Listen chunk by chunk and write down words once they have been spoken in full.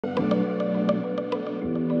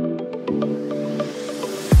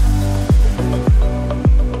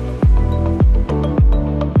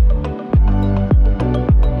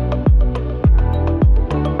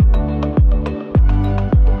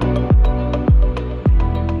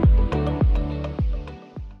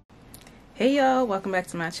Hey y'all, welcome back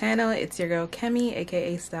to my channel. It's your girl Kemi,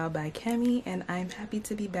 aka StyledByKemi, and I'm happy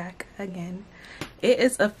to be back again. It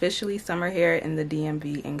is officially summer here in the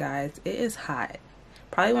DMV, and guys, it is hot.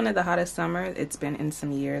 Probably one of the hottest summers it's been in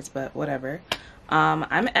some years, but whatever.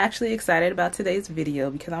 I'm actually excited about today's video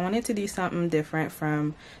because I wanted to do something different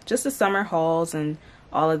from just the summer hauls and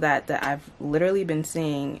all of that I've literally been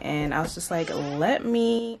seeing, and I was just like, let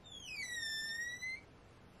me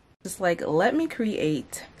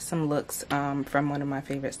create some looks from one of my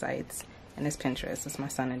favorite sites, and it's Pinterest. It's my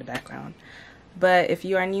son in the background. But if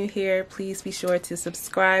you are new here, please be sure to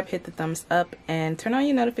subscribe, hit the thumbs up, and turn on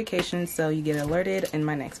your notifications so you get alerted in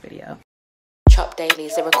my next video. Chop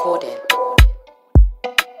dailies are recorded.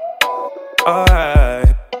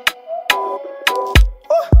 Alright.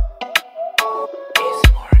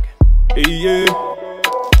 Yeah.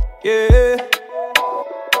 Yeah.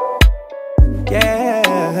 Yeah.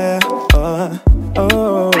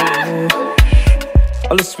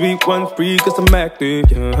 All the sweet ones free cause I'm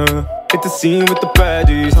active, yeah. Hit the scene with the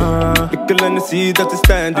baddies, nickel and the seed, that's the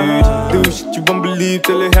standard. Do shit you won't believe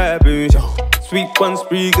till it happens, Sweet ones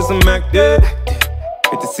free cause I'm active.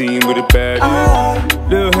 Hit the scene with the baddies,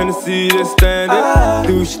 Lil' Hennessy, that's standard.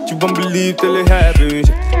 Do shit you won't believe till it happens.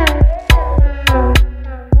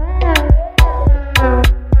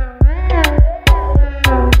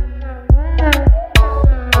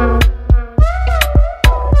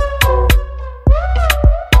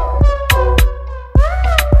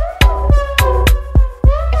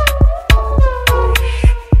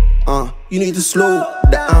 You need to slow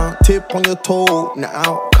down, tip on your toe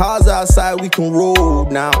now. Cars outside, we can roll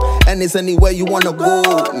now. And it's anywhere you wanna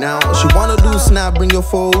go now. She wanna do snap, bring your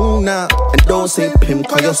phone now. And don't say pimp,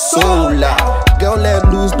 cause you're so loud. Girl, let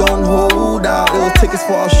loose, don't hold out. Little tickets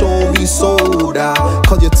for our show, we sold out.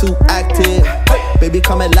 Cause you're too active. Baby,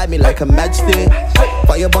 come and light me like a matchstick.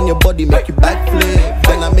 Fire on your body, make you backflip.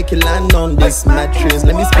 Then I make you land on this mattress.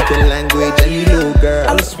 Let me speak your language, and you know, girl.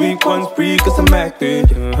 All the sweet ones free cause I'm active,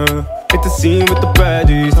 Hit the scene with the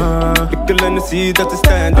baddies, nickel and the seed, that's the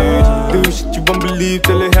standard. Do shit you won't believe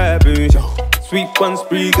till it happens, Sweet ones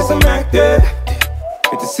free cause I'm active.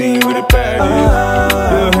 Hit the scene with the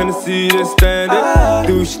baddies, Lil' Hennessy, that's standard.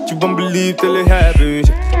 Do shit you won't believe till it happens.